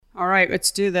All right,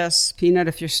 let's do this. Peanut,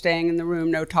 if you're staying in the room,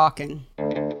 no talking.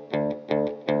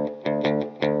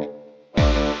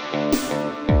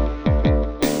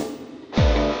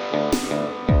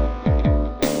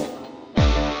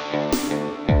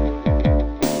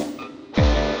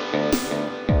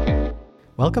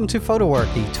 Welcome to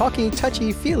Photowork, the talky,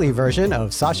 touchy-feely version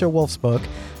of Sasha Wolf's book,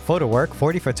 Photowork,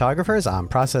 40 Photographers on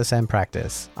Process and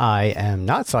Practice. I am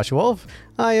not Sasha Wolf.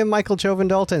 I am Michael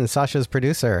Jovan-Dalton, Sasha's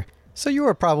producer. So you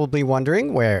are probably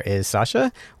wondering, where is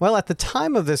Sasha? Well, at the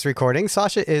time of this recording,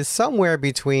 Sasha is somewhere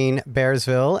between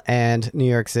Bearsville and New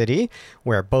York City,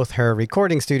 where both her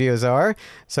recording studios are.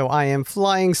 So I am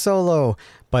flying solo,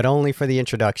 but only for the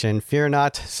introduction. Fear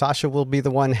not, Sasha will be the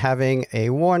one having a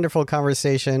wonderful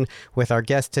conversation with our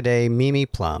guest today, Mimi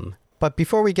Plum. But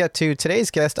before we get to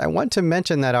today's guest, I want to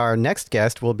mention that our next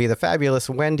guest will be the fabulous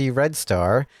Wendy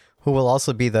Redstar, who will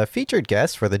also be the featured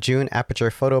guest for the June Aperture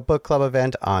Photo Book Club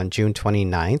event on June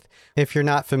 29th. If you're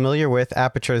not familiar with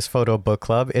Aperture's Photo Book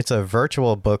Club, it's a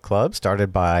virtual book club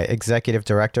started by Executive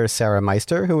Director Sarah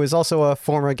Meister, who is also a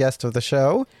former guest of the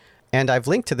show. And I've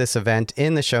linked to this event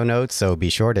in the show notes, so be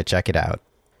sure to check it out.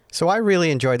 So I really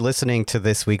enjoyed listening to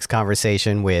this week's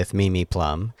conversation with Mimi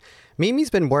Plum.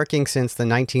 Mimi's been working since the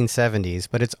 1970s,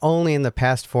 but it's only in the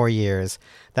past 4 years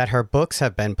that her books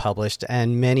have been published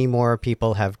and many more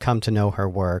people have come to know her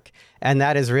work. And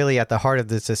that is really at the heart of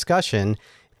this discussion,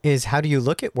 is how do you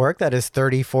look at work that is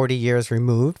 30, 40 years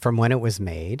removed from when it was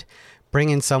made, bring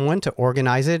in someone to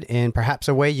organize it in perhaps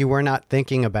a way you were not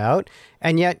thinking about,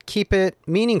 and yet keep it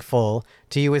meaningful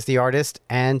to you as the artist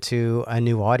and to a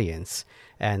new audience.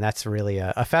 And that's really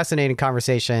a fascinating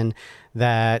conversation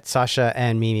that Sasha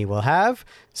and Mimi will have.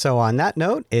 So on that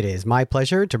note, it is my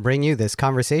pleasure to bring you this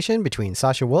conversation between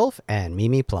Sasha Wolf and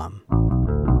Mimi Plum.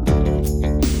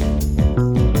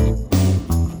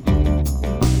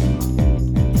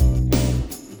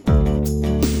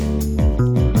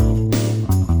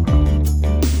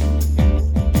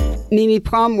 Mimi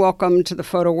Plum, welcome to the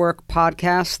Photowork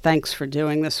podcast. Thanks for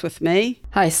doing this with me.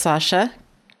 Hi, Sasha.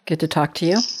 Good to talk to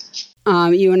you.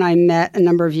 You and I met a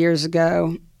number of years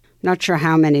ago. Not sure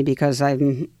how many, because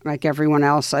I'm like everyone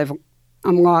else. I'm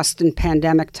lost in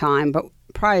pandemic time, but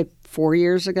probably 5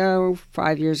 years ago,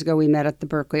 we met at the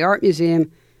Berkeley Art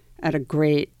Museum at a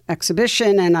great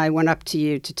exhibition, and I went up to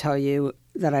you to tell you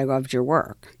that I loved your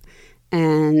work.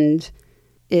 And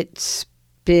it's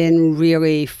been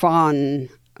really fun.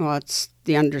 Well, it's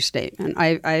the understatement.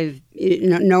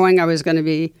 Knowing I was going to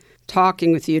be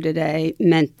talking with you today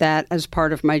meant that as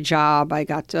part of my job, I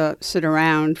got to sit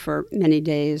around for many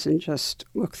days and just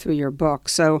look through your book.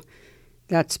 So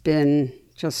that's been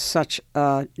just such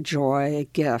a joy, a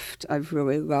gift. I've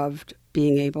really loved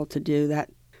being able to do that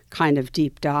kind of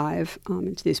deep dive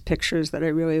into these pictures that I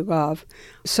really love.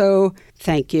 So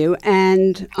thank you.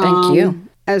 And thank you.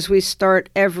 As we start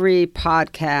every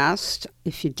podcast,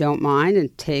 if you don't mind,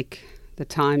 and take the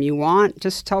time you want,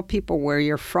 just tell people where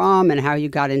you're from and how you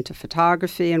got into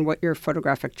photography and what your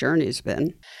photographic journey has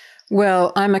been.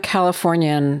 Well, I'm a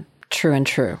Californian true and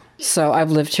true. So I've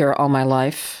lived here all my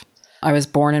life. I was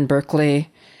born in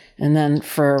Berkeley, and then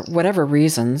for whatever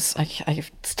reasons, I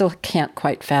still can't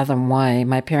quite fathom why,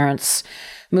 my parents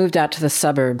moved out to the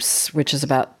suburbs, which is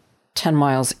about 10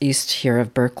 miles east here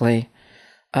of Berkeley,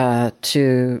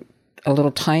 to a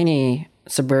little tiny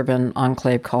suburban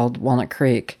enclave called Walnut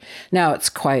Creek. Now it's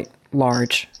quite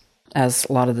large, as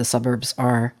a lot of the suburbs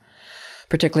are,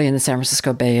 particularly in the San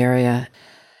Francisco Bay Area.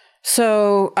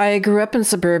 So I grew up in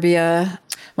suburbia.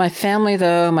 My family,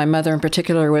 though, my mother in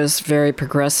particular, was very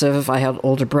progressive. I had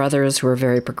older brothers who were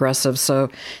very progressive, so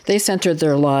they centered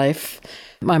their life.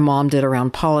 My mom did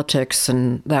around politics,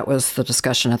 and that was the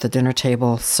discussion at the dinner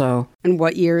table. So, and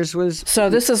what years was? So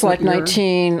this is like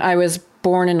I was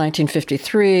born in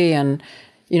 1953, and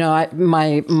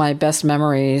my best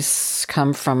memories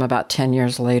come from about 10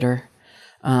 years later,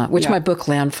 which my book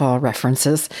Landfall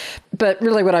references. But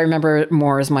really what I remember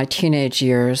more is my teenage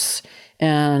years,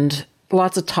 and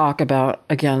lots of talk about,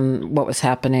 again, what was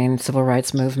happening, civil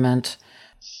rights movement,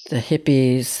 the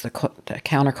hippies, the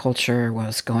counterculture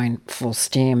was going full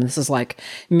steam. This is like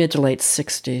mid to late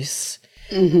 60s.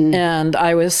 Mm-hmm. And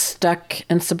I was stuck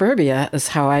in suburbia is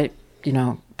how I,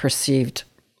 perceived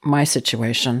my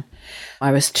situation.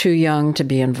 I was too young to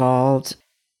be involved,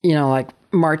 like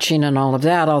marching and all of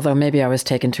that, although maybe I was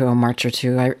taken to a march or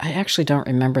two. I actually don't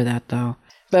remember that, though.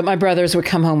 But my brothers would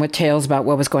come home with tales about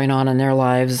what was going on in their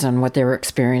lives and what they were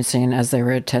experiencing as they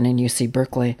were attending UC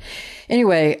Berkeley.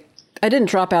 Anyway, I didn't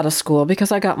drop out of school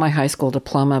because I got my high school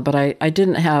diploma, but I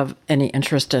didn't have any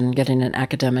interest in getting an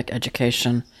academic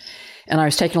education. And I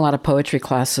was taking a lot of poetry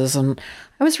classes, and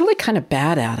I was really kind of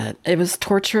bad at it. It was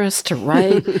torturous to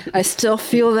write. I still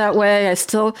feel that way. I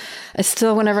still,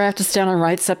 whenever I have to stand and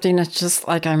write something, it's just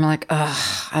like, I'm like,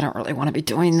 ugh, I don't really want to be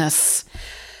doing this.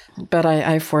 But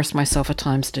I force myself at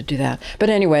times to do that. But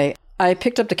anyway, I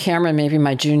picked up the camera maybe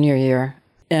my junior year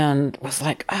and was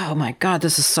like, oh my God,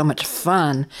 this is so much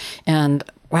fun. And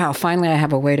wow, finally I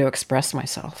have a way to express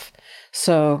myself.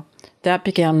 So that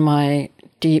began my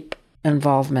deep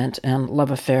involvement and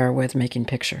love affair with making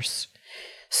pictures.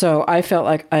 So I felt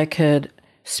like I could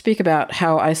speak about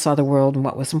how I saw the world and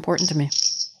what was important to me.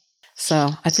 So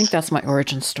I think that's my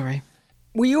origin story.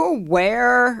 Were you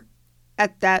aware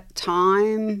at that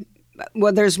time?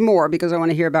 Well, there's more, because I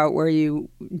want to hear about where you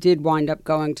did wind up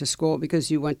going to school,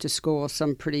 because you went to school with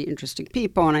some pretty interesting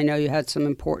people, and I know you had some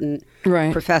important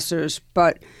professors.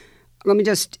 But let me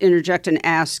just interject and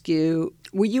ask you,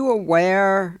 were you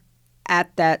aware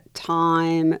at that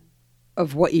time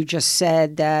of what you just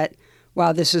said, that,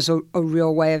 wow, this is a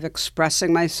real way of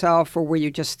expressing myself, or were you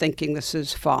just thinking this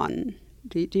is fun?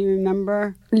 Do you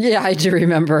remember? Yeah, I do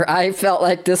remember. I felt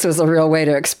like this was a real way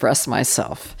to express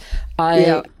myself.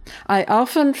 I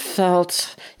often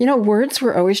felt, words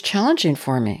were always challenging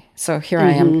for me. So here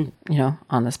I am,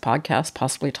 on this podcast,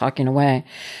 possibly talking away.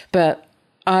 But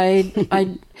I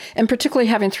and particularly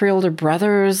having 3 older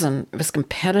brothers, and it was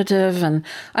competitive, and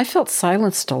I felt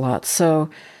silenced a lot. So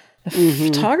the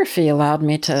photography allowed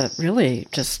me to really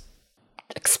just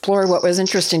explore what was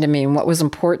interesting to me and what was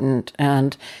important.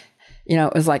 And,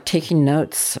 it was like taking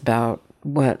notes about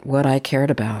what I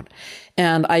cared about.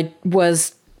 And I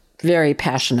was very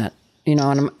passionate,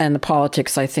 and the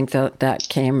politics, I think that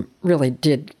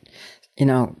did,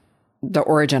 the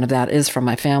origin of that is from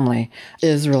my family,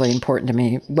 is really important to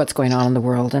me, what's going on in the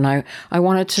world. And I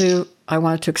wanted to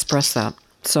express that.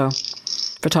 So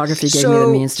photography gave me the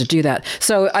means to do that.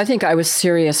 So I think I was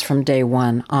serious from day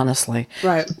one, honestly.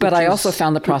 Right. But I also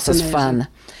found the process fun.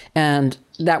 And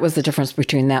that was the difference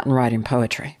between that and writing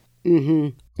poetry. Mm-hmm.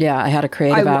 Yeah, I had a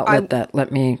creative outlet that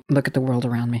let me look at the world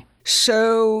around me.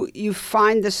 So you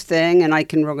find this thing, and I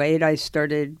can relate. I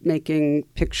started making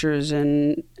pictures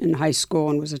in high school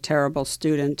and was a terrible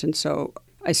student. And so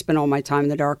I spent all my time in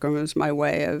the darkroom. It was my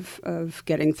way of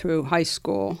getting through high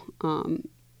school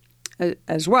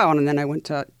as well. And then I went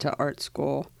to art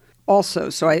school also.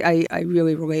 So I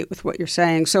really relate with what you're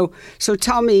saying. So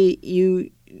tell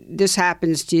me, this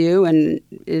happens to you, and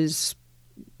is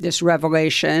this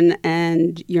revelation,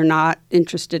 and you're not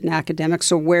interested in academics.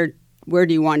 So where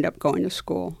do you wind up going to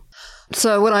school?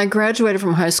 So when I graduated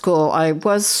from high school,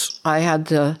 I had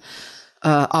the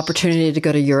opportunity to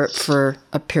go to Europe for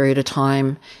a period of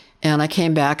time, and I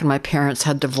came back and my parents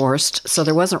had divorced. So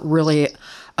there wasn't really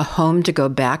a home to go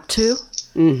back to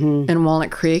in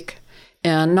Walnut Creek.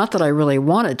 And not that I really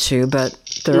wanted to, but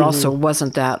there also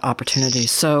wasn't that opportunity.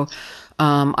 So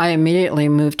I immediately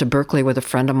moved to Berkeley with a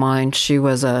friend of mine. She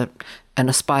was an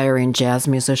aspiring jazz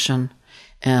musician,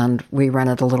 and we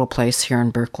rented a little place here in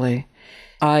Berkeley.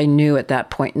 I knew at that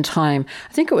point in time,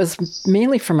 I think it was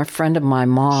mainly from a friend of my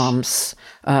mom's.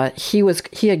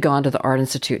 He had gone to the Art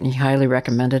Institute, and he highly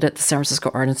recommended it, the San Francisco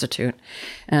Art Institute.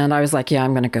 And I was like, yeah,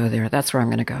 I'm going to go there. That's where I'm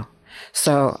going to go.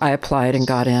 So I applied and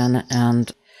got in,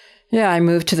 and I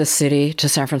moved to the city, to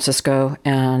San Francisco,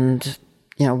 and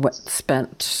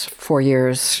spent 4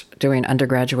 years doing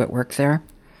undergraduate work there.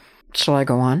 Shall I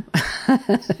go on with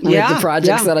the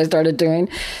projects that I started doing?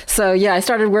 So I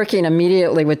started working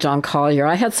immediately with John Collier.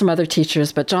 I had some other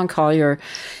teachers, but John Collier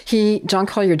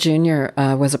Jr.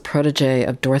 Was a protege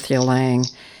of Dorothea Lange,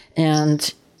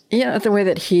 and the way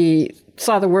that he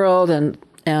saw the world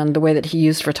and the way that he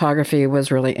used photography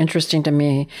was really interesting to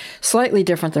me. Slightly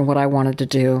different than what I wanted to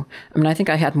do. I mean, I think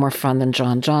I had more fun than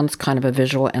John. John's kind of a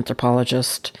visual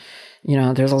anthropologist.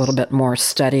 There's a little bit more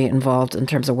study involved in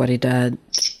terms of what he did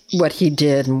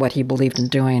and what he believed in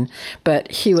doing.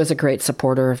 But he was a great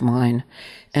supporter of mine.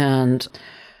 And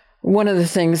one of the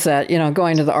things that,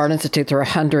 going to the Art Institute, there were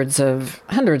hundreds of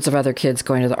other kids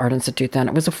going to the Art Institute then.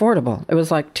 It was affordable. It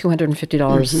was like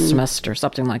 $250 a semester,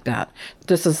 something like that.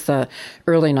 This is the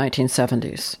early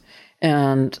 1970s.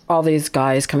 And all these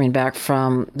guys coming back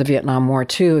from the Vietnam War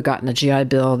too, got in the GI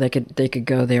Bill, they could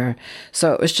go there.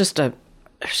 So it was just a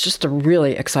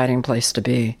really exciting place to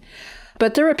be.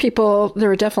 But there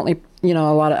were definitely, a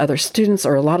lot of other students,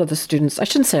 or a lot of the students, I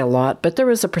shouldn't say a lot, but there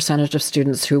was a percentage of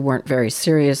students who weren't very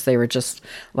serious. They were just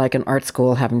like an art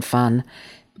school having fun.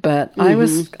 But I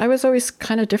was always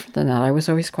kind of different than that. I was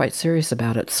always quite serious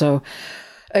about it. So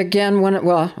again,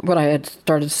 what I had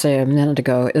started to say a minute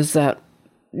ago is that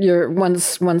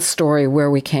one story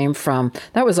where we came from,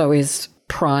 that was always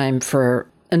prime for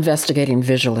investigating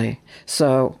visually.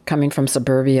 So coming from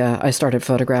suburbia, I started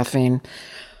photographing,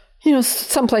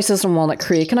 some places in Walnut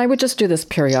Creek, and I would just do this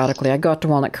periodically. I'd go out to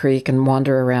Walnut Creek and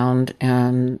wander around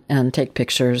and take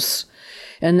pictures.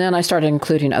 And then I started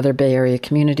including other Bay Area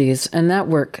communities, and that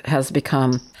work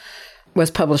was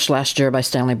published last year by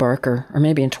Stanley Barker, or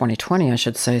maybe in 2020, I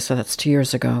should say, so that's 2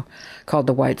 years ago, called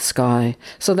The White Sky.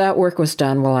 So that work was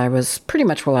done while I was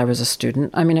a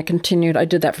student. I mean, it continued. I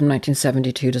did that from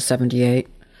 1972 to 78.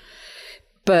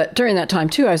 But during that time,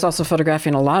 too, I was also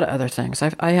photographing a lot of other things.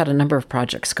 I had a number of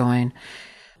projects going.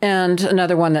 And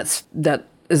another one that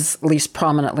is least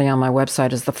prominently on my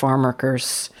website is the farm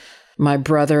workers. My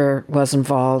brother was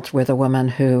involved with a woman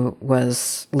who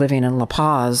was living in La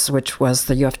Paz, which was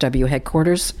the UFW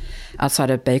headquarters outside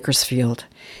of Bakersfield.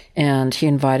 And he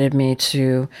invited me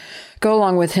to go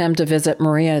along with him to visit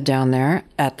Maria down there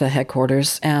at the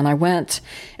headquarters. And I went,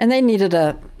 and they needed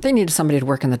somebody to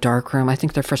work in the darkroom. I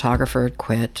think their photographer had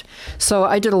quit. So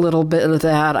I did a little bit of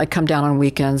that. I'd come down on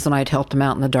weekends and I'd help them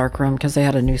out in the darkroom because they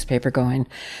had a newspaper going.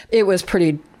 It was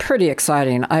pretty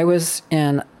exciting. I was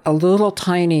in a little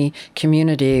tiny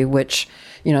community, which,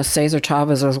 Cesar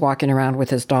Chavez was walking around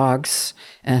with his dogs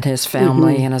and his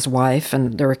family and his wife,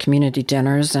 and there were community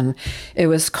dinners, and it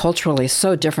was culturally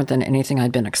so different than anything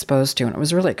I'd been exposed to, and it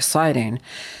was really exciting.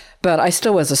 But I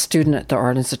still was a student at the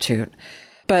Art Institute.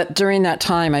 But during that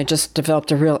time, I just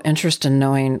developed a real interest in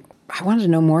I wanted to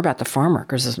know more about the farm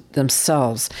workers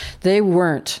themselves. They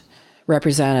weren't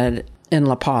represented in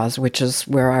La Paz, which is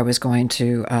where I was going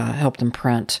to help them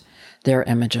print their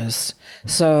images.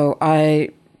 So I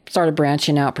started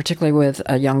branching out, particularly with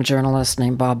a young journalist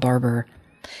named Bob Barber.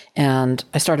 And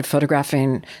I started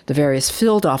photographing the various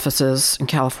field offices in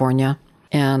California.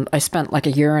 And I spent like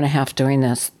a year and a half doing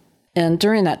this. And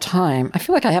during that time, I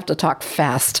feel like I have to talk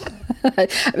fast.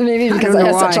 Maybe because I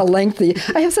have such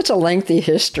a lengthy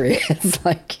history. It's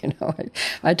like,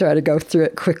 I try to go through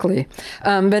it quickly.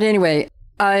 But anyway,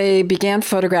 I began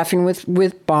photographing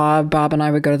with Bob. Bob and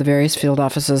I would go to the various field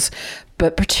offices,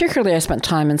 but particularly I spent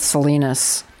time in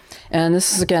Salinas. And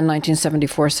this is, again,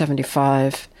 1974,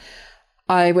 75.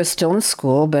 I was still in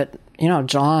school, but,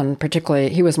 John, particularly,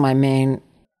 he was the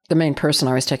main person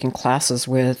I was taking classes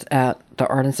with at the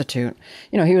Art Institute.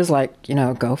 He was like,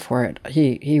 go for it.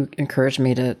 He encouraged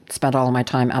me to spend all of my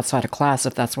time outside of class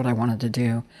if that's what I wanted to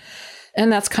do.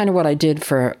 And that's kind of what I did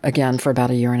for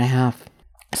about a year and a half.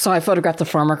 So I photographed the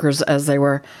farm workers as they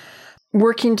were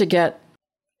working to get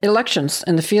elections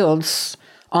in the fields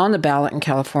on the ballot in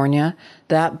California.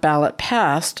 That ballot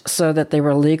passed so that they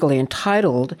were legally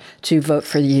entitled to vote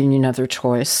for the union of their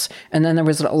choice. And then there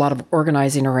was a lot of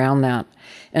organizing around that.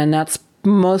 And that's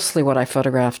mostly what I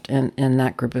photographed in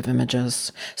that group of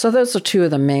images. So those are two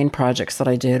of the main projects that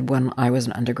I did when I was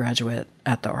an undergraduate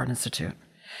at the Art Institute.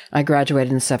 I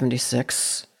graduated in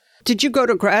 76. Did you go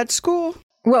to grad school?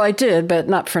 Well, I did, but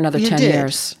not for another 10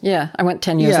 years. Yeah, I went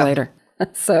 10 years later.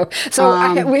 So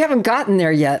we haven't gotten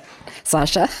there yet,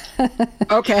 Sasha.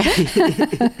 Okay.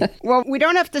 Well, we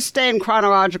don't have to stay in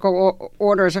chronological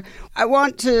orders. I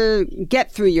want to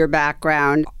get through your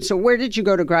background. So where did you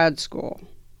go to grad school?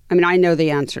 I mean, I know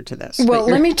the answer to this. Well,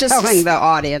 let me just telling the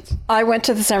audience. I went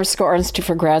to the San Francisco Art Institute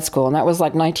for grad school, and that was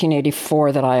like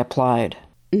 1984 that I applied.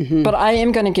 Mm-hmm. But I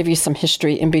am going to give you some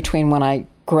history in between when I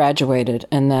graduated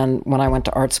and then when I went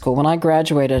to art school. When I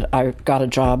graduated, I got a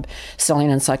job selling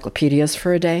encyclopedias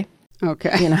for a day.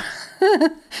 Okay.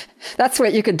 That's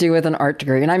what you could do with an art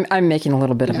degree. And I'm making a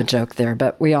little bit of a joke there,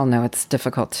 but we all know it's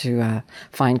difficult to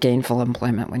find gainful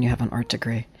employment when you have an art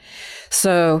degree.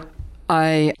 So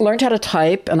I learned how to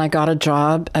type, and I got a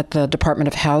job at the Department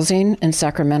of Housing in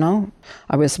Sacramento.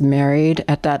 I was married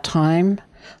at that time.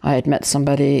 I had met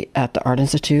somebody at the Art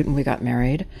Institute, and we got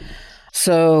married.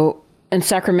 So in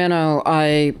Sacramento,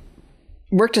 I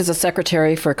worked as a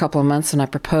secretary for a couple of months, and I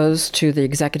proposed to the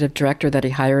executive director that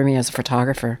he hire me as a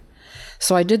photographer.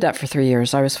 So I did that for 3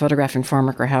 years. I was photographing farm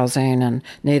worker housing and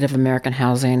Native American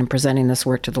housing and presenting this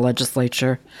work to the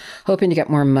legislature, hoping to get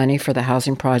more money for the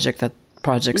housing projects that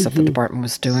the department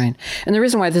was doing. And the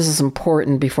reason why this is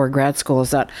important before grad school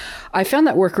is that I found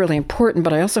that work really important,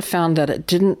 but I also found that it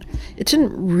didn't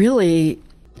really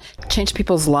change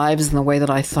people's lives in the way that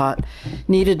I thought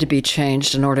needed to be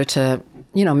changed in order to,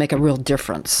 make a real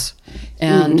difference.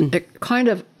 And it kind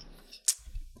of,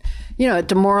 it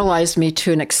demoralized me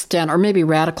to an extent, or maybe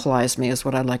radicalized me is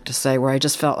what I'd like to say, where I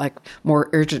just felt like more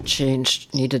urgent change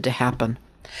needed to happen.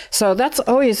 So that's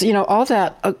always, all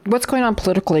that, what's going on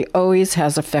politically always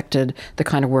has affected the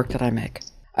kind of work that I make.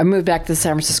 I moved back to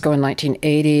San Francisco in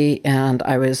 1980, and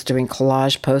I was doing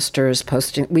collage posters,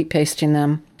 wheat pasting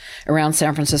them around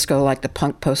San Francisco, like the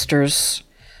punk posters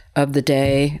of the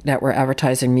day that were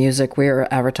advertising music. We were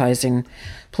advertising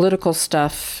political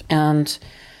stuff. And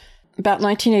about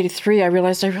 1983, I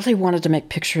realized I really wanted to make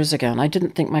pictures again. I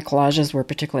didn't think my collages were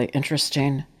particularly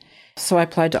interesting. So I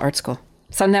applied to art school.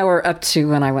 So now we're up to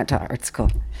when I went to art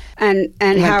school. And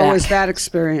how was that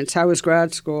experience? How was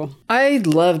grad school? I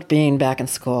loved being back in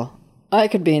school. I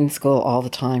could be in school all the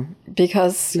time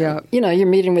because, you're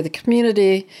meeting with a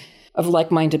community of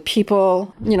like-minded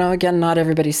people. Again, not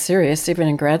everybody's serious. Even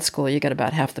in grad school, you get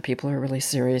about half the people who are really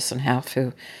serious and half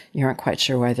who you aren't quite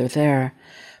sure why they're there.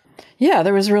 Yeah,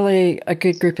 there was really a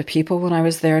good group of people when I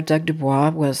was there. Doug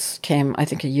Dubois came, I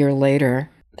think, a year later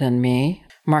than me.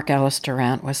 Mark Alice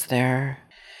Durant was there.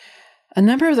 A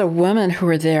number of the women who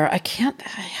were there, I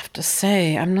have to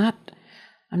say, I'm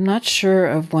not sure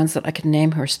of ones that I could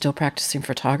name who are still practicing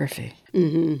photography.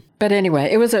 Mm-hmm. But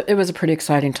anyway, it was a pretty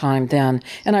exciting time then.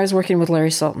 And I was working with Larry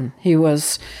Sultan. He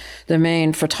was the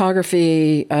main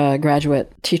photography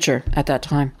graduate teacher at that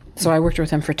time. So I worked with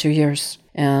him for 2 years.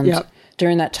 And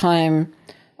during that time,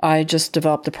 I just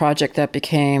developed a project that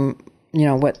became,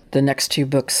 what the next two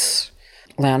books,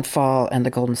 Landfall and The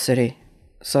Golden City.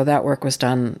 So that work was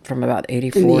done from about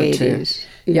 84 in the 80s.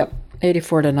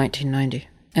 84 to 1990.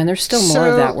 And there's still more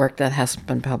of that work that hasn't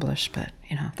been published, but,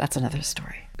 that's another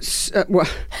story.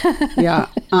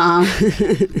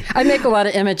 I make a lot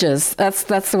of images. That's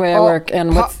the way I work.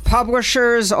 And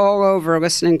publishers all over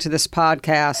listening to this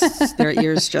podcast, their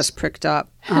ears just pricked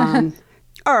up.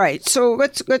 All right, so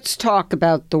let's talk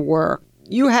about the work.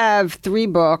 You have 3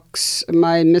 books. Am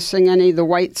I missing any? The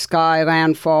White Sky,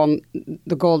 Landfall,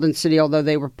 The Golden City, although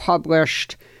they were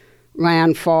published.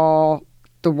 Landfall,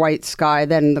 The White Sky,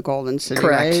 then The Golden City,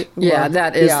 correct. Right? Yeah,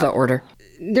 that is the order.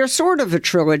 They're sort of a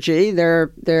trilogy.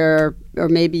 They're or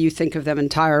maybe you think of them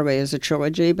entirely as a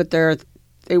trilogy, but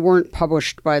they weren't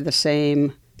published by the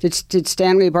same. Did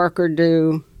Stanley Barker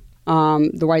do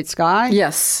The White Sky?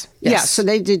 Yes. Yeah, so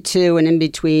they did 2, and in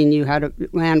between you had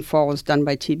Landfall was done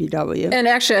by TBW. And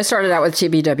actually I started out with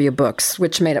TBW Books,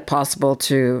 which made it possible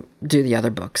to do the other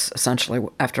books, essentially,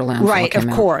 after Landfall came out. Right, of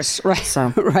course. Right,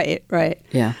 so, right.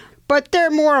 Yeah. But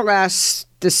they're more or less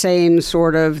the same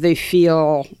sort of, they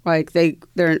feel like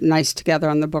they're nice together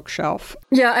on the bookshelf.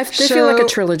 Yeah, they feel like a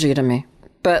trilogy to me.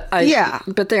 But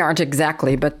they aren't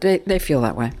exactly, but they feel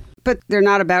that way. But they're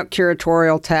not about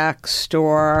curatorial text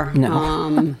or... No.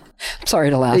 I'm sorry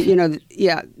to laugh.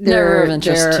 They're of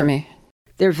interest to me.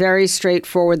 They're very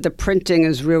straightforward. The printing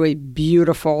is really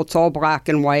beautiful. It's all black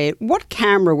and white. What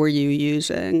camera were you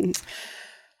using?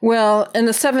 Well, in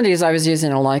the 70s, I was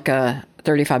using a Leica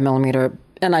 35 millimeter,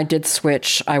 and I did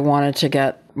switch. I wanted to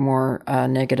get more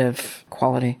negative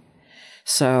quality.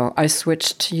 So I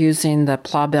switched to using the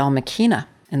Plabel Makina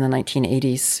in the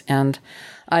 1980s, and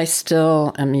I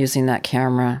still am using that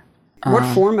camera.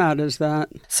 What format is that?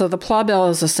 So the Plabel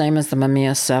is the same as the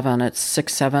Mamiya 7. It's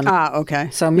 6.7. Ah, okay.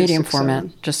 So medium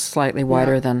format, just slightly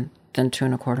wider than 2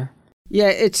 1/4. Yeah,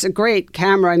 it's a great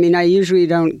camera. I mean, I usually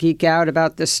don't geek out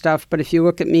about this stuff, but if you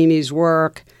look at Mimi's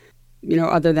work,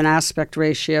 other than aspect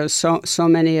ratios, so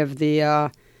many of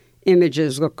the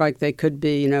images look like they could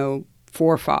be, 4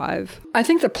 or 5. I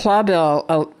think the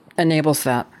Plabel enables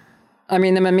that. I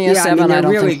mean, the Mamiya 7, I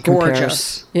don't really think compares.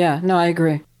 Gorgeous. Yeah, no, I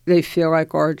agree. They feel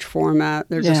like large format.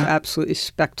 They're just absolutely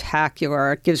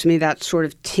spectacular. It gives me that sort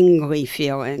of tingly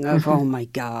feeling of, oh my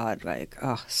God,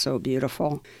 so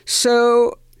beautiful.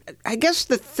 So I guess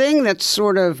the thing that's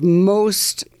sort of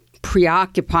most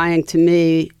preoccupying to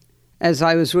me as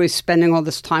I was really spending all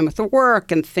this time with the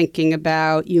work and thinking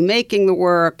about you making the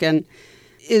work and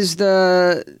is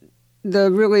the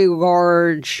really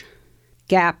large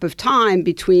gap of time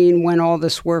between when all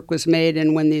this work was made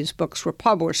and when these books were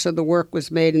published. So the work was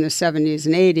made in the 70s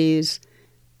and 80s,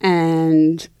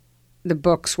 and the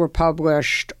books were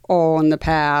published all in the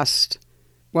past,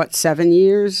 7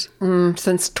 years?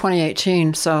 Since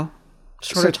 2018, so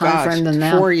shorter time frame than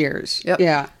that. 4 years. Yep.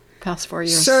 Yeah. Past 4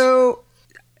 years. So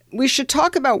we should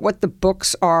talk about what the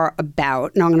books are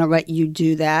about, and I'm going to let you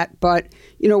do that. But,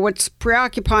 what's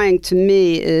preoccupying to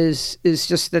me is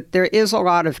just that there is a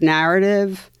lot of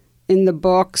narrative in the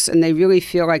books, and they really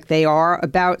feel like they are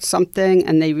about something,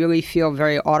 and they really feel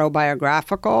very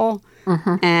autobiographical.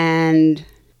 Mm-hmm. And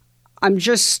I'm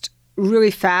just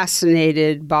really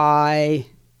fascinated by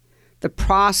the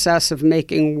process of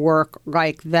making work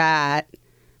like that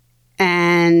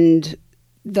and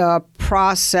the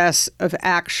process of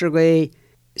actually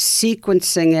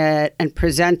sequencing it and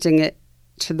presenting it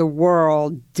to the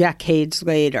world decades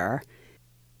later,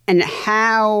 and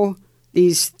how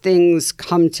these things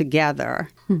come together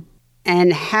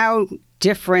and how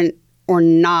different or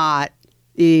not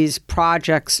these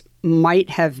projects might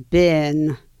have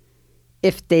been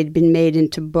if they'd been made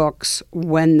into books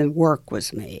when the work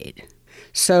was made.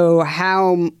 So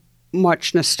how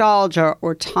much nostalgia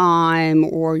or time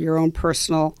or your own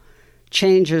personal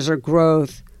changes or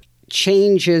growth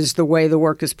changes the way the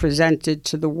work is presented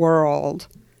to the world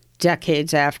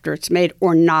decades after it's made,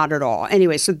 or not at all.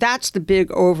 Anyway, so that's the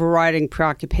big overriding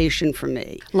preoccupation for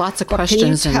me. Lots of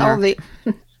questions in there.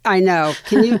 I know.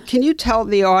 Can you tell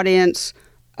the audience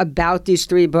about these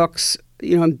 3 books,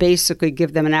 and basically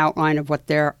give them an outline of what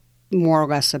they're more or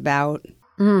less about?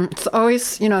 It's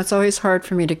always hard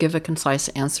for me to give a concise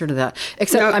answer to that.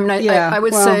 Except, I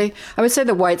would say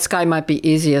The White Sky might be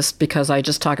easiest because I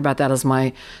just talk about that as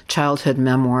my childhood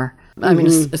memoir. I mean,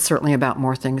 it's certainly about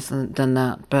more things than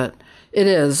that, but it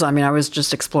is. I mean, I was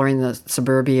just exploring the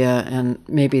suburbia and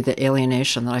maybe the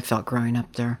alienation that I felt growing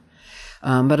up there.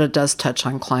 But it does touch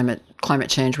on climate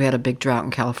change. We had a big drought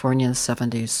in California in the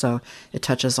 70s, so it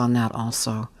touches on that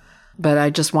also. But I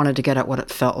just wanted to get at what it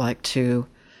felt like to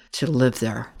live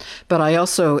there. But I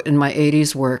also, in my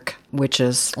 80s work, which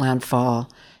is Landfall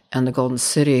and the Golden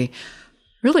City,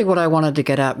 really what I wanted to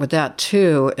get at with that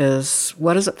too is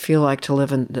what does it feel like to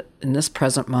live in this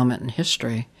present moment in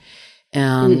history?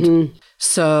 And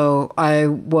so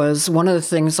one of the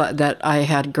things that I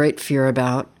had great fear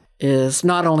about is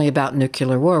not only about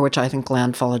nuclear war, which I think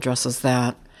Landfall addresses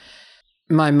that.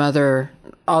 My mother,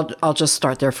 I'll just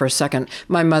start there for a second.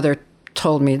 My mother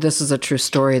told me, this is a true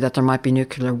story, that there might be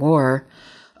nuclear war.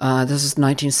 This is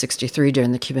 1963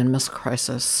 during the Cuban Missile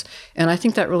Crisis. And I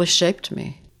think that really shaped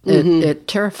me. It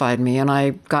terrified me, and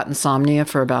I got insomnia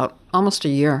for about almost a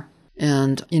year.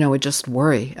 And, would just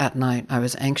worry at night. I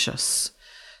was anxious.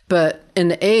 But in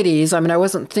the 80s, I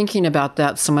wasn't thinking about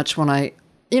that so much when it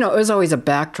was always a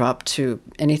backdrop to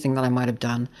anything that I might have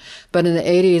done. But in the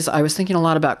 80s, I was thinking a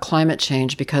lot about climate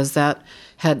change because that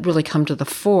had really come to the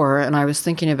fore. And I was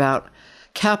thinking about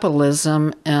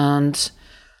capitalism, and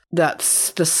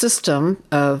that's the system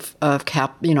of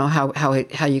how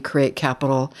you create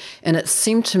capital. And it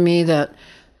seemed to me that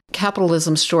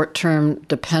capitalism's short-term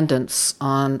dependence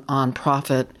on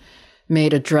profit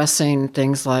made addressing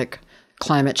things like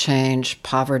climate change,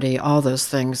 poverty, all those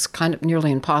things kind of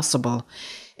nearly impossible.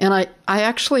 And I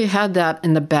actually had that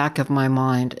in the back of my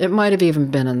mind. It might have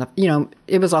even been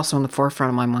it was also in the forefront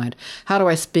of my mind. How do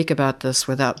I speak about this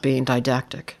without being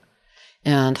didactic?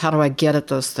 And how do I get at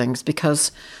those things?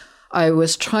 Because I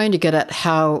was trying to get at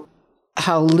how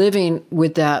living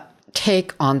with that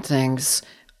take on things,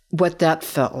 what that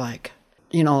felt like.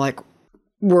 Like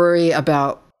worry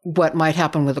about what might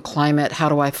happen with the climate. How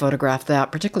do I photograph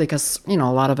that? Particularly because, a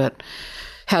lot of it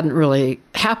hadn't really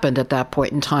happened at that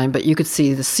point in time, but you could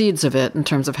see the seeds of it in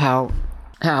terms of how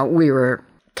we were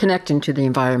connecting to the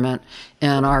environment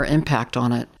and our impact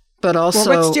on it. But also,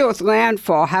 well, let's deal with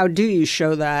Landfall. How do you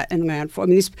show that in Landfall?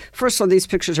 First of all, these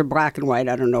pictures are black and white.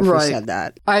 I don't know if you said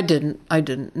that. I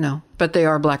didn't, no. But they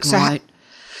are black and white.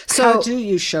 So how do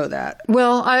you show that?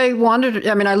 Well, I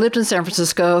lived in San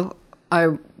Francisco. I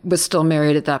was still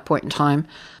married at that point in time.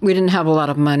 We didn't have a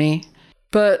lot of money.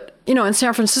 But, in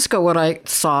San Francisco, what I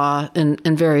saw in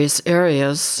various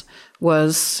areas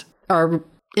was our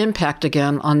impact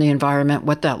again on the environment,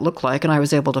 what that looked like, and I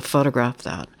was able to photograph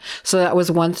that. So that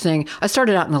was one thing. I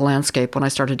started out in the landscape when I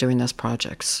started doing those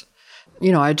projects.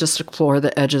 I just explore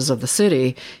the edges of the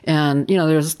city, and,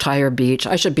 there's Tyre Beach.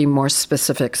 I should be more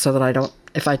specific so that I don't,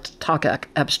 if I talk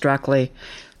abstractly,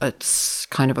 it's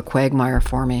kind of a quagmire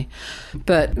for me.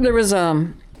 But there was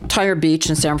Tyre Beach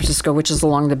in San Francisco, which is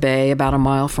along the bay about a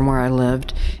mile from where I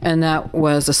lived, and that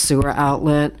was a sewer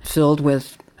outlet filled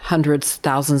with hundreds,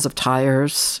 thousands of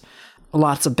tires,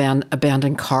 lots of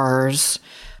abandoned cars.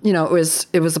 It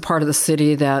was a part of the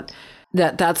city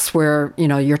that's where,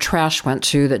 your trash went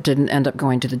to that didn't end up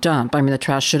going to the dump. The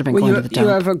trash should have been going to the dump.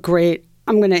 You have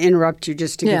I'm going to interrupt you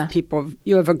just to give people,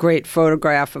 you have a great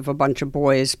photograph of a bunch of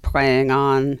boys playing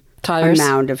on tires. A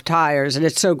mound of tires. And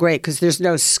it's so great because there's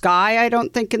no sky, I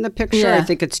don't think, in the picture. Yeah. I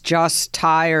think it's just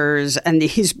tires and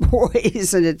these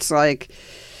boys. And it's like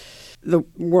the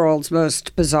world's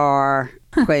most bizarre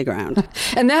playground.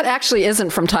 And that actually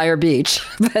isn't from Tyre Beach,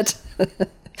 but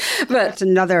it's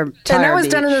another Tyre And that was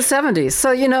Beach. done in the 70s.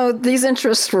 So, these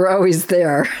interests were always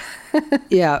there.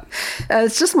 Yeah.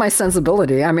 It's just my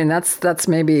sensibility. That's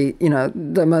maybe,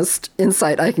 the most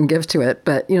insight I can give to it.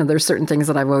 But, there's certain things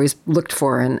that I've always looked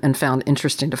for and found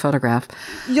interesting to photograph.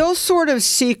 You'll sort of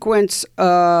sequence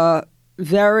a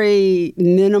very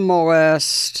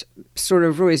minimalist, sort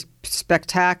of really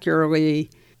spectacularly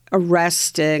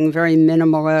arresting, very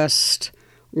minimalist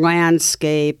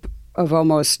landscape of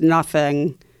almost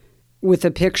nothing with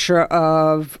a picture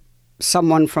of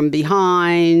someone from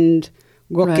behind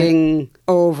looking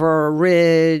over a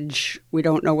ridge. We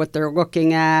don't know what they're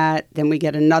looking at. Then we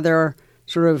get another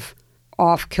sort of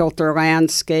off-kilter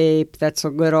landscape that's a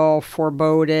little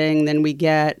foreboding. Then we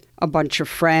get a bunch of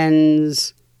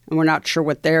friends, and we're not sure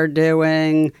what they're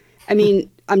doing. I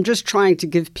mean, I'm just trying to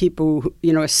give people,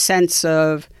 a sense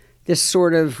of this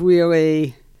sort of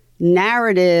really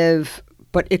narrative,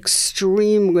 but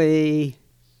extremely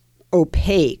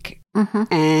opaque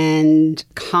and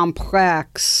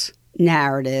complex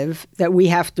narrative that we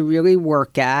have to really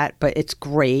work at, but it's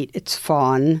great, it's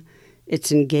fun,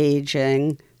 it's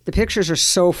engaging. The pictures are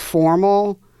so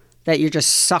formal that you're just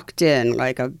sucked in,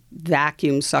 like a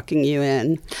vacuum sucking you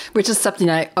in. Which is something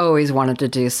I always wanted to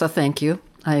do, so thank you.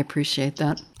 I appreciate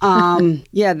that.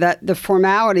 The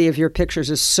formality of your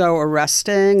pictures is so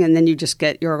arresting, and then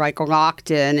you're like locked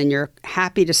in, and you're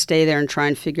happy to stay there and try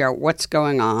and figure out what's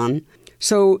going on.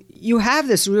 So you have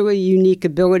this really unique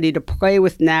ability to play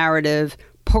with narrative,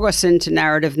 pull us into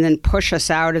narrative, and then push us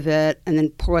out of it, and then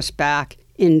pull us back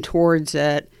in towards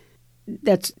it.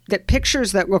 That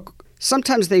pictures that look,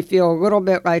 sometimes they feel a little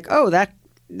bit like, oh,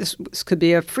 this could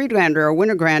be a Friedlander or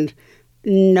Winogrand.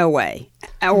 No way.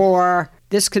 Or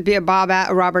this could be a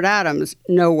Robert Adams.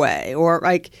 No way. Or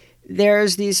like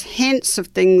there's these hints of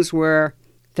things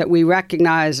that we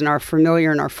recognize and are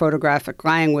familiar in our photographic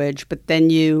language, but then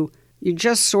you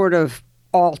just sort of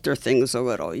alter things a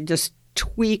little. You just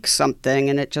tweak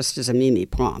something, and it just is a Mimi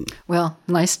plum. Well,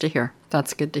 nice to hear.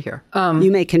 That's good to hear.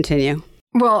 You may continue.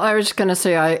 Well, I was just going to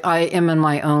say I am in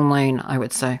my own lane, I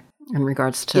would say, in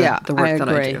regards to the work that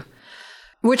I do,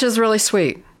 which is really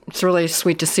sweet. It's really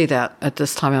sweet to see that at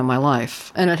this time in my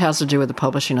life. And it has to do with the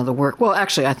publishing of the work. Well,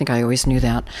 actually, I think I always knew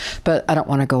that, but I don't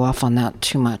want to go off on that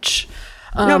too much.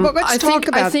 No, but let's talk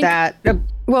about that.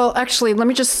 Well, actually, let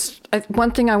me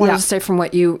one thing I wanted to say from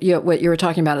what you were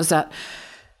talking about is that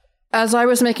as I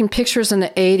was making pictures in the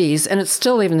 80s, and it's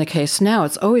still even the case now,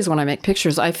 it's always when I make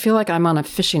pictures, I feel like I'm on a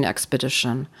fishing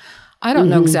expedition. I don't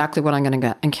know exactly what I'm going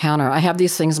to encounter. I have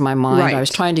these things in my mind. Right. I was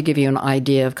trying to give you an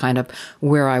idea of kind of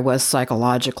where I was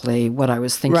psychologically, what I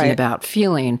was thinking about,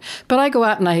 feeling. But I go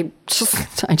out and I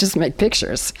just make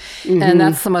pictures. And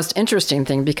that's the most interesting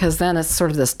thing, because then it's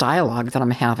sort of this dialogue that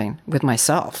I'm having with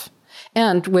myself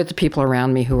and with the people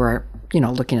around me who are,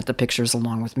 looking at the pictures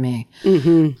along with me.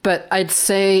 But I'd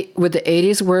say with the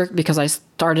 80s work, because I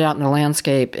started out in the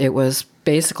landscape, it was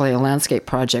basically a landscape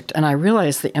project. And I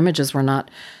realized the images were not,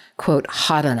 quote,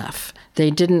 hot enough.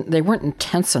 They weren't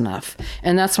intense enough.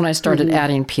 And that's when I started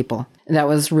adding people. And that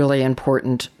was really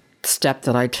important step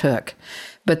that I took.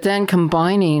 But then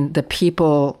combining the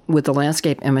people with the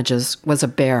landscape images was a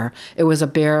bear. It was a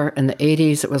bear in the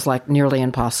 80s. It was like nearly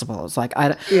impossible. It's like,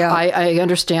 I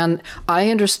understand.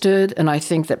 I understood, and I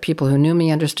think that people who knew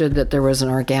me understood that there was an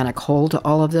organic whole to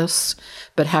all of this.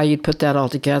 But how you'd put that all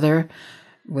together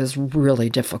was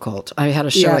really difficult. I had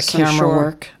to show camera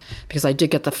work because I did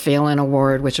get the Phelan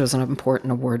Award, which was an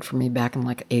important award for me back in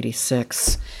like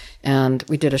 86. And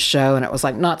we did a show, and it was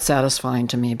like not satisfying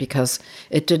to me because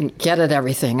it didn't get at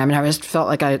everything. I mean, I just felt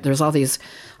like there's all these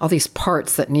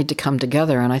parts that need to come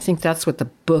together. And I think that's what the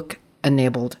book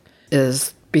enabled,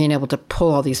 is being able to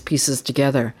pull all these pieces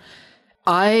together.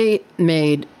 I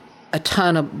made a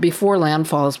ton of, before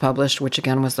Landfall was published, which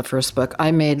again was the first book,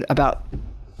 I made about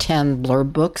 10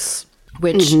 blurb books,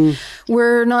 which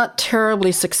were not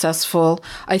terribly successful.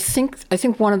 I think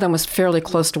one of them was fairly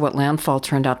close to what Landfall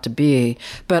turned out to be,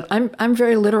 but I'm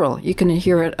very literal. You can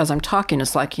hear it as I'm talking.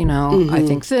 It's like, I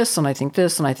think this, and I think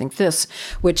this, and I think this,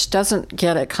 which doesn't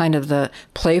get at kind of the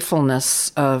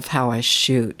playfulness of how I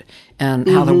shoot and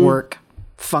how the work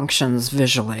functions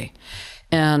visually.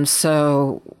 And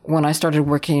so when I started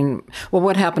working, well,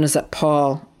 what happened is that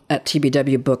Paul at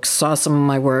TBW Books saw some of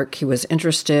my work. He was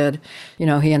interested. He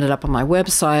ended up on my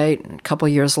website. And a couple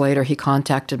of years later, he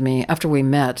contacted me. After we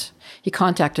met, he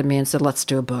contacted me and said, let's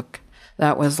do a book.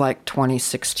 That was like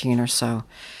 2016 or so.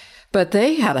 But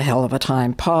they had a hell of a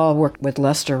time. Paul worked with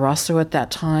Lester Rosso at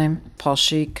that time. Paul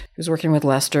Sheik. He was working with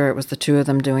Lester. It was the two of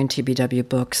them doing TBW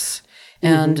Books.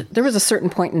 And there was a certain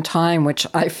point in time, which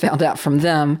I found out from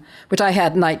them, which I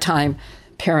had nighttime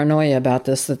paranoia about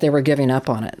this, that they were giving up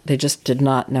on it. They just did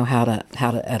not know how to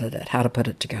edit it, how to put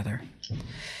it together.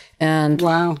 And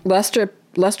Lester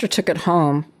took it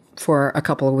home for a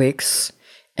couple of weeks,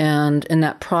 and in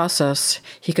that process,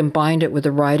 he combined it with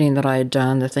the writing that I had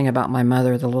done, the thing about my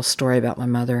mother, the little story about my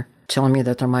mother, telling me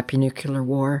that there might be nuclear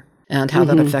war and how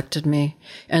that affected me.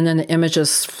 And then the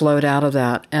images flowed out of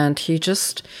that. And he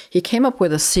came up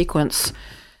with a sequence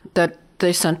that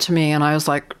they sent to me, and I was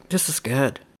like, this is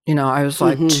good. I was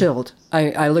like chilled.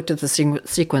 I looked at the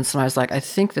sequence and I was like, I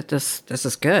think that this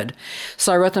is good.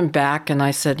 So I wrote them back and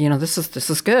I said, this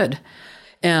is good.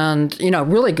 And,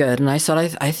 really good. And I said,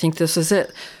 I think this is it.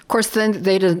 Of course, then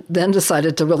they then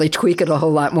decided to really tweak it a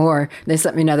whole lot more. They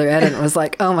sent me another edit and it was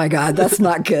like, oh my God, that's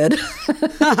not good.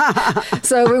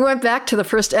 So we went back to the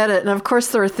first edit. And of course,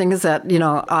 there were things that,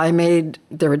 I made.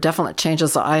 There were definite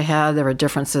changes that I had. There were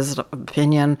differences of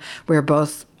opinion.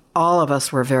 All of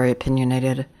us were very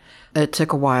opinionated. It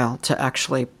took a while to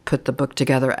actually put the book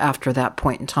together after that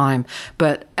point in time.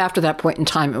 But after that point in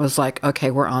time, it was like,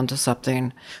 okay, we're on to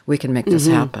something. We can make this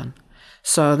happen.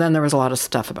 So then there was a lot of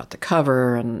stuff about the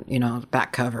cover and, the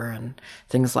back cover and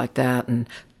things like that. And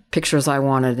pictures I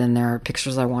wanted in there,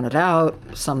 pictures I wanted out,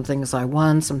 some things I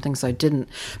won, some things I didn't.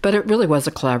 But it really was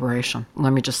a collaboration.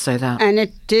 Let me just say that. And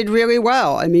it did really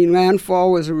well. I mean,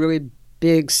 Landfall was a really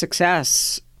big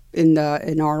success in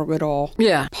our little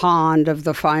pond of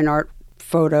the fine art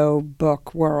photo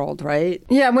book world, right?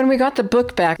 Yeah, when we got the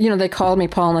book back, they called me,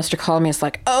 Paul and Lester called me. It's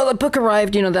like, oh, the book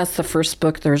arrived. That's the first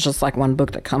book. There's just like one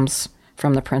book that comes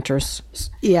from the printers.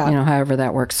 Yeah. However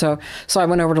that works. So I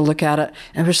went over to look at it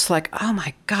and it was just like, oh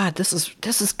my God, this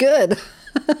is good.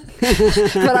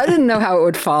 But I didn't know how it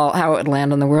would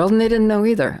land in the world, and they didn't know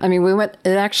either. I mean, it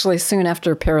actually soon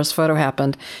after Paris Photo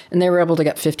happened, and they were able to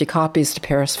get 50 copies to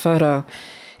Paris Photo.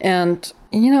 And,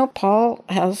 Paul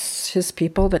has his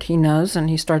people that he knows, and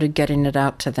he started getting it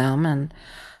out to them. And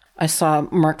I saw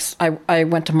I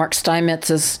went to Mark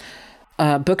Steinmetz's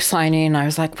book signing, and I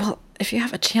was like, well, if you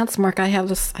have a chance, Mark, I have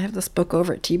this book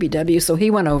over at TBW. So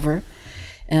he went over,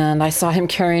 and I saw him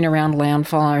carrying around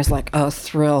Landfall, and I was like, oh,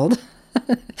 thrilled.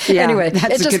 Yeah, anyway,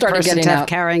 that's it just started getting out.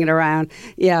 Carrying it around.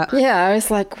 Yeah. Yeah, I was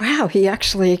like, wow, he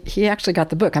actually got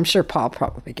the book. I'm sure Paul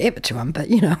probably gave it to him, but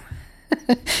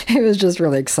it was just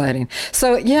really exciting.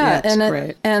 So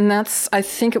great. And that's, I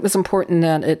think it was important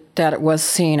that it was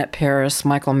seen at Paris.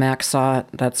 Michael Mack saw it.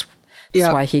 That's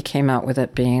why he came out with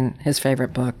it being his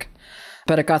favorite book.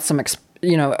 But it got some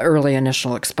early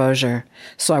initial exposure,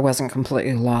 so I wasn't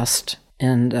completely lost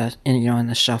in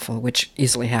the shuffle, which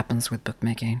easily happens with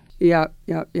bookmaking. Yeah.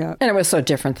 And it was so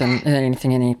different than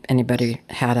anything anybody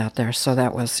had out there. So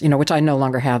that was, which I no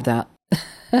longer have that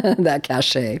that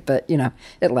cachet, but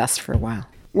it lasts for a while.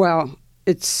 Well,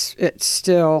 it's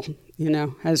still,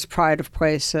 has pride of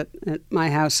place at my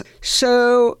house.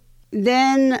 So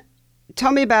then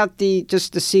tell me about the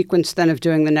sequence then of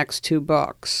doing the next two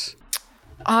books.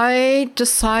 I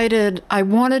decided I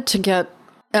wanted to get,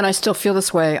 and I still feel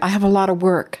this way, I have a lot of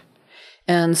work.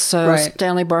 And so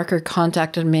Stanley Barker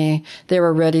contacted me. They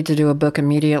were ready to do a book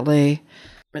immediately.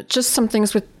 Just some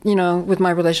things with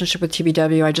my relationship with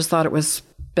TBW, I just thought it was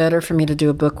better for me to do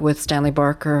a book with Stanley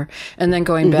Barker. And then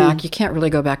going back, you can't really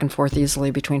go back and forth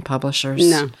easily between publishers.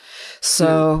 No.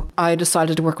 So I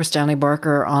decided to work with Stanley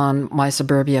Barker on my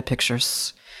Suburbia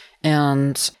pictures.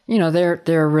 And,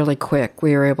 they're really quick.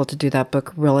 We were able to do that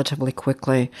book relatively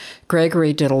quickly.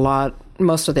 Gregory did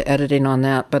most of the editing on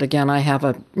that. But again, I have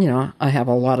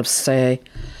a lot of say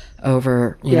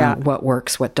over, what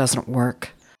works, what doesn't work.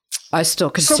 I still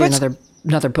could see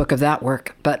another book of that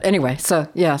work. But anyway, so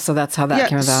that's how that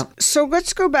came about. So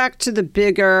let's go back to the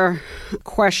bigger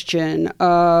question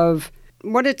of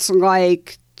what it's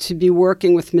like to be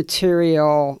working with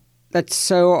material that's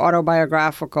so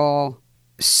autobiographical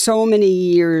so many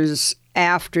years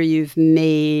after you've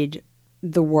made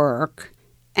the work,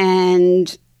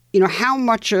 and how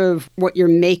much of what you're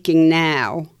making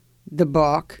now, the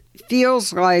book,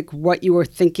 feels like what you were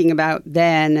thinking about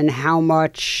then, and how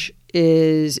much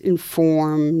is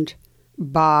informed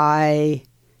by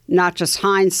not just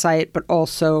hindsight, but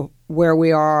also where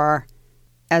we are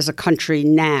as a country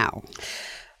now.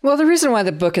 Well, the reason why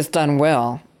the book is done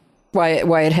well, why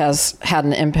it has had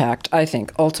an impact, I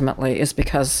think, ultimately, is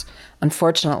because,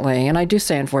 unfortunately, and I do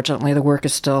say unfortunately, the work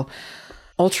is still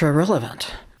ultra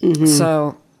relevant. Mm-hmm.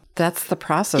 So that's the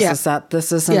process, is that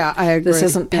this isn't I agree. This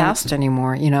isn't past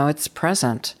anymore. It's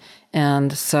present.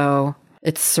 And so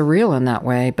it's surreal in that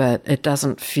way, but it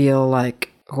doesn't feel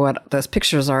like what those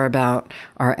pictures are about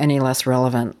are any less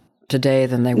relevant today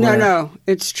than they were. No,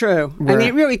 it's true. I mean,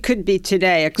 it really could be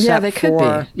today, except they could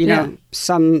for, be.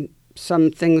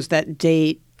 Some things that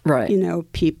date,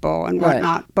 people and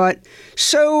whatnot. Right. But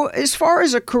so as far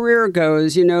as a career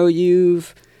goes,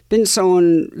 you've been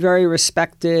someone very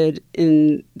respected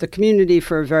in the community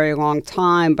for a very long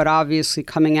time, but obviously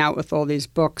coming out with all these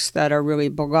books that are really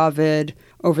beloved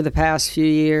over the past few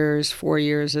years, 4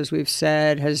 years, as we've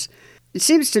said, it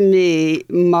seems to me,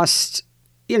 must,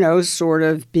 sort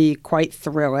of be quite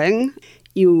thrilling.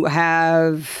 You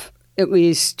have, at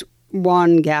least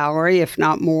one gallery, if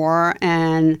not more,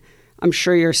 and I'm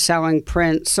sure you're selling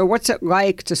prints. So what's it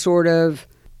like to sort of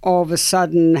all of a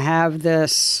sudden have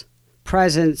this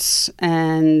presence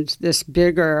and this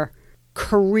bigger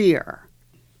career?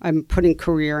 I'm putting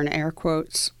career in air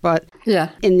quotes, but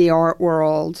in the art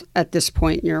world at this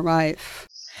point in your life.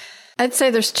 I'd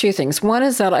say there's two things. One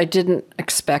is that I didn't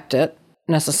expect it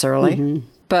necessarily,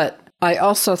 but I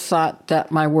also thought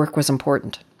that my work was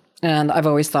important. And I've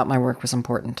always thought my work was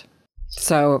important.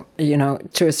 So,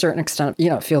 to a certain extent,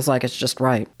 it feels like it's just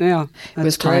right. Yeah, it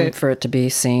was time for it to be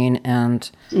seen. And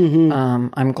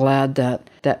I'm glad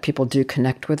that people do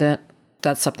connect with it.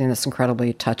 That's something that's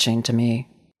incredibly touching to me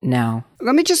now.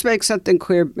 Let me just make something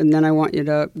clear, and then I want you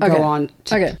to go on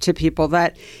to people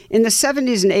that in the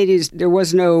 70s and 80s, there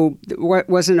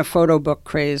wasn't a photo book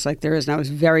craze like there is now. It was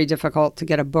very difficult to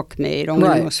get a book made. Only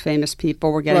the most famous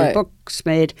people were getting books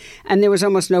made, and there was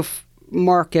almost no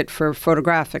market for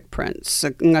photographic prints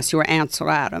unless you were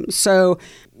Ansel Adams. So,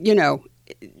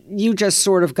 you just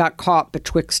sort of got caught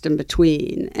betwixt and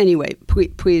between. Anyway,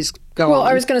 please go on. Well,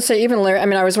 I was going to say even Larry,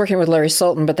 I was working with Larry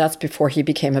Sultan, but that's before he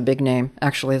became a big name.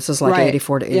 Actually, this is like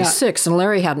 84 to 86, and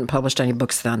Larry hadn't published any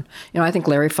books then. I think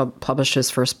Larry published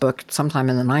his first book sometime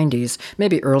in the 90s,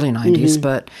 maybe early 90s,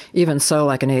 but even so,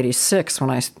 like in 86, when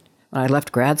I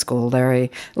left grad school, Larry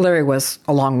was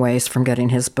a long ways from getting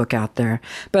his book out there.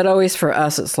 But always for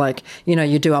us, it's like,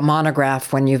 you do a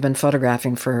monograph when you've been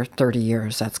photographing for 30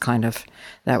 years.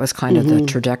 That was kind of the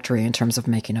trajectory in terms of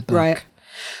making a book. Right.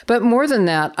 But more than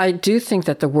that, I do think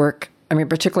that the work,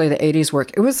 particularly the 80s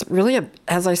work, it was really,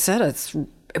 as I said,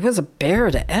 it was a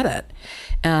bear to edit.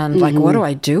 And like, what do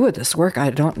I do with this work? I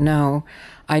don't know.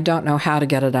 I don't know how to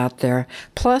get it out there.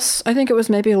 Plus, I think it was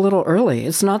maybe a little early.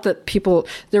 It's not that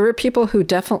there were people who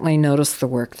definitely noticed the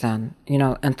work then,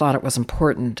 and thought it was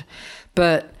important.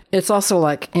 But it's also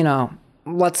like,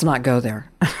 let's not go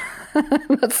there.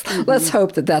 Let's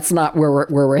hope that that's not where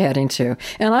we're heading to.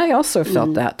 And I also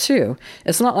felt that too.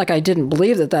 It's not like I didn't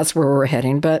believe that that's where we're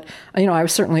heading, but I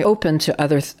was certainly open to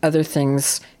other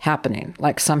things happening,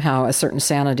 like somehow a certain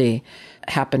sanity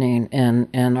happening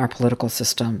in our political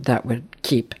system that would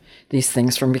keep these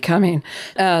things from becoming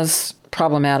as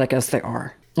problematic as they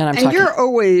are. And you're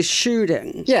always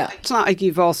shooting. Yeah. It's not like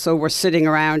you've also were sitting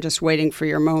around just waiting for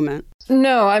your moment.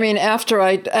 No, after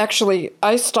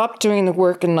I stopped doing the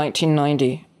work in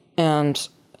 1990, and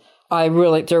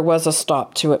there was a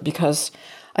stop to it because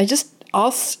I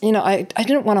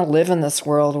didn't want to live in this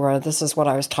world where this is what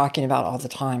I was talking about all the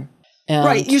time. And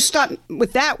right, you stopped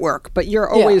with that work, but you're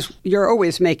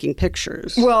always making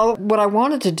pictures. Well, what I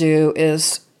wanted to do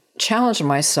is challenge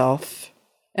myself,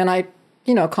 and I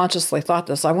consciously thought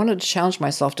this. I wanted to challenge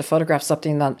myself to photograph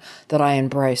something that I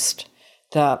embraced,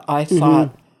 that I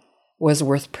thought was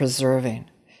worth preserving,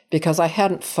 because I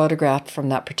hadn't photographed from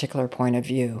that particular point of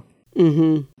view.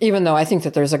 Even though I think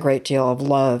that there's a great deal of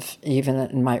love even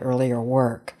in my earlier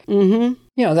work.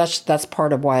 That's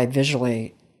part of why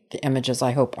visually the images,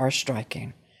 I hope, are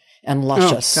striking and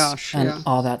luscious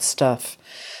all that stuff.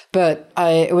 But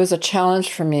it was a challenge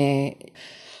for me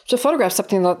to photograph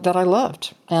something that I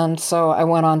loved. And so I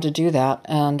went on to do that,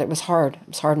 and it was hard. It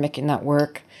was hard making that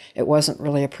work. It wasn't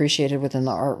really appreciated within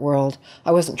the art world.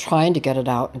 I wasn't trying to get it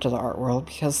out into the art world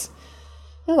because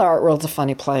the art world's a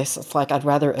funny place. It's like I'd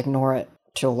rather ignore it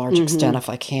to a large extent if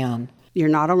I can. You're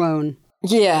not alone.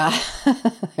 Yeah,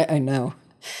 I know.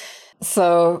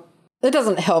 So it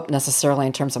doesn't help necessarily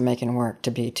in terms of making work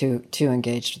to be too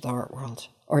engaged with the art world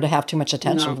or to have too much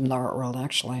attention from the art world,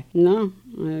 actually. No,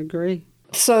 I agree.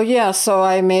 So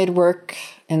I made work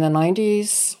in the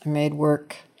 90s. I made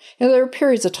work. There were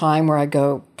periods of time where I'd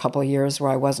go a couple of years where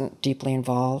I wasn't deeply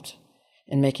involved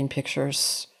in making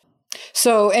pictures.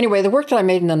 So anyway, the work that I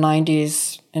made in the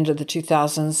 90s into the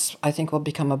 2000s, I think will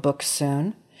become a book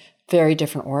soon. Very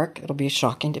different work. It'll be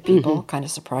shocking to people, kind of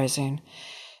surprising.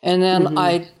 And then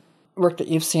work that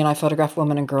you've seen, I photographed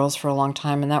women and girls for a long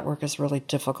time, and that work is really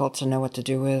difficult to know what to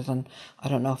do with, and I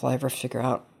don't know if I'll ever figure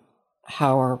out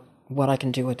how or what I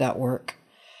can do with that work.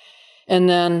 And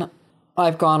then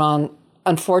I've gone on,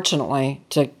 unfortunately,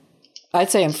 I'd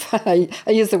say I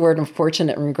use the word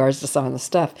unfortunate in regards to some of the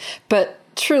stuff, but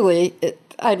truly,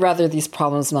 I'd rather these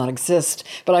problems not exist.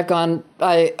 But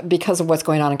because of what's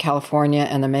going on in California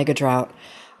and the mega drought,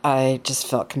 I just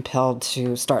felt compelled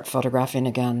to start photographing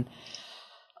again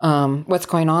what's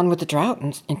going on with the drought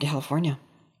in California.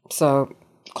 So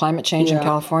climate change in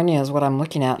California is what I'm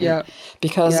looking at.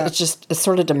 Because it's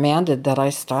sort of demanded that I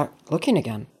start looking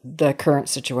again, the current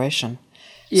situation.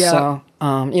 Yeah. So,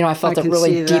 I felt it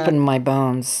really deep in my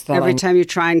bones. Every time you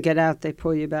try and get out, they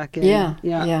pull you back in.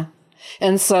 Yeah.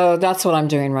 And so that's what I'm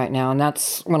doing right now. And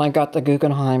that's when I got the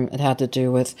Guggenheim, it had to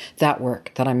do with that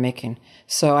work that I'm making.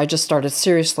 So I just started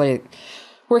seriously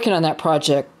working on that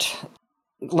project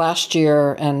last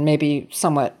year and maybe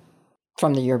somewhat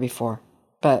from the year before.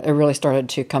 But it really started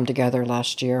to come together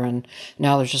last year, and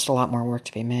now there's just a lot more work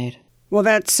to be made. Well,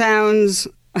 that sounds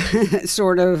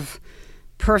sort of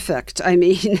perfect. I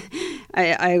mean,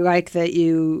 I like that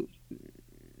you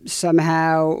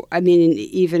somehow, I mean,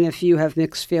 even if you have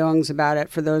mixed feelings about it,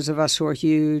 for those of us who are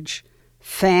huge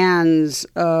fans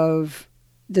of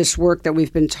this work that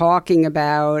we've been talking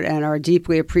about and are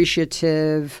deeply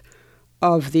appreciative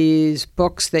of these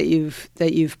books that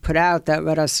you've put out that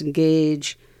let us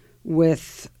engage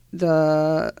with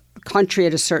the country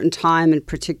at a certain time, and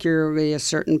particularly a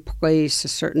certain place, a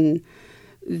certain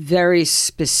very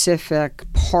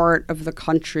specific part of the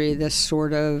country, this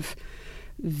sort of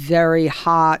very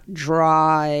hot,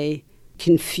 dry,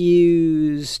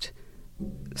 confused,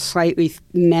 slightly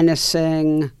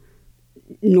menacing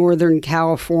Northern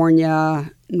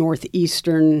California,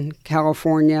 Northeastern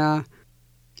California,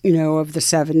 of the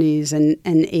 70s and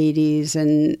 80s.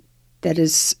 And that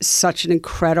is such an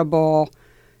incredible,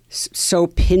 so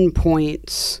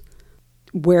pinpoints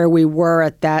where we were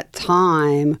at that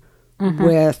time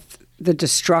with the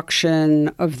destruction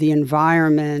of the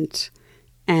environment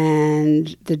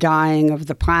and the dying of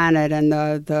the planet and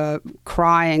the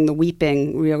crying, the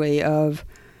weeping, really, of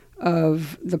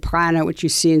the planet, which you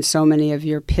see in so many of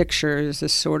your pictures,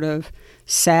 this sort of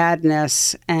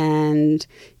sadness, and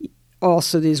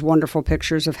also these wonderful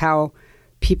pictures of how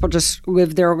people just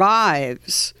live their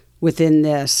lives within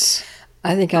this.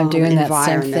 I think I'm doing that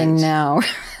same thing now.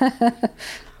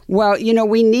 Well,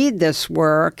 we need this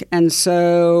work. And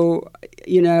so,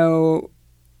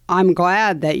 I'm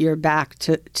glad that you're back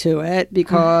to it,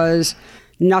 because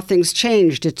nothing's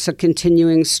changed. It's a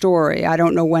continuing story. I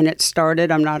don't know when it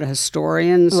started. I'm not a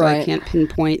historian, so I can't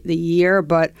pinpoint the year.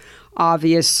 But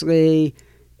obviously,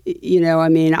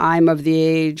 I'm of the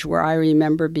age where I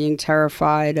remember being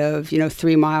terrified of,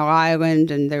 3 Mile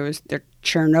Island, and there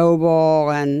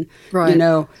Chernobyl, and,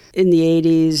 in the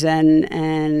 80s,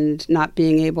 and not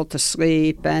being able to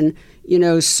sleep. And,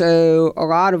 so a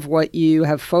lot of what you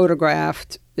have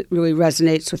photographed, it really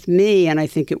resonates with me, and I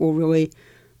think it will really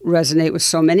resonate with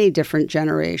so many different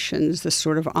generations, this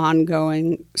sort of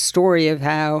ongoing story of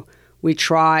how we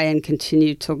try and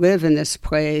continue to live in this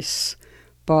place,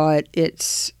 but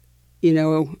it's,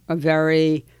 a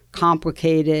very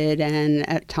complicated and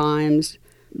at times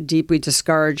deeply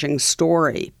discouraging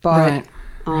story. But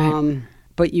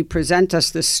but you present us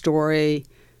this story,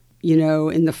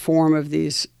 in the form of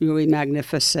these really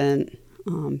magnificent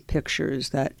pictures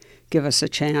that give us a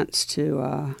chance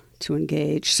to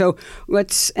engage. So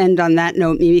let's end on that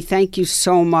note. Mimi, thank you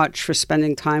so much for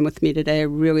spending time with me today. I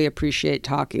really appreciate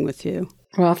talking with you.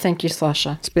 Well, thank you,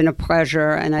 Sasha. It's been a pleasure,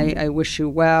 and I wish you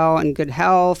well and good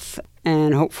health,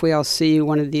 and hopefully I'll see you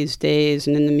one of these days.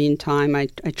 And in the meantime, I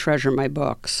treasure my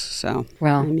books, so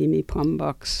my Mimi Plum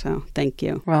books, so thank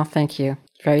you. Well, thank you.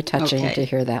 Very touching to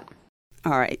hear that.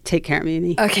 All right. Take care,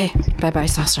 Mimi. Okay. Bye-bye,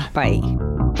 Sasha. Bye.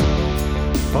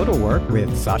 Photo Work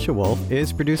with Sasha Wolf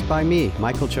is produced by me,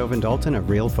 Michael Chauvin-Dalton of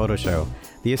Real Photo Show.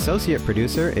 The associate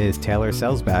producer is Taylor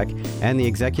Selsback, and the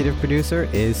executive producer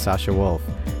is Sasha Wolf.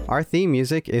 Our theme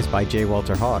music is by J.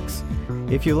 Walter Hawks.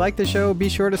 If you like the show, be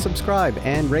sure to subscribe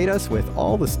and rate us with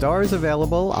all the stars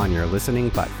available on your listening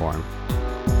platform.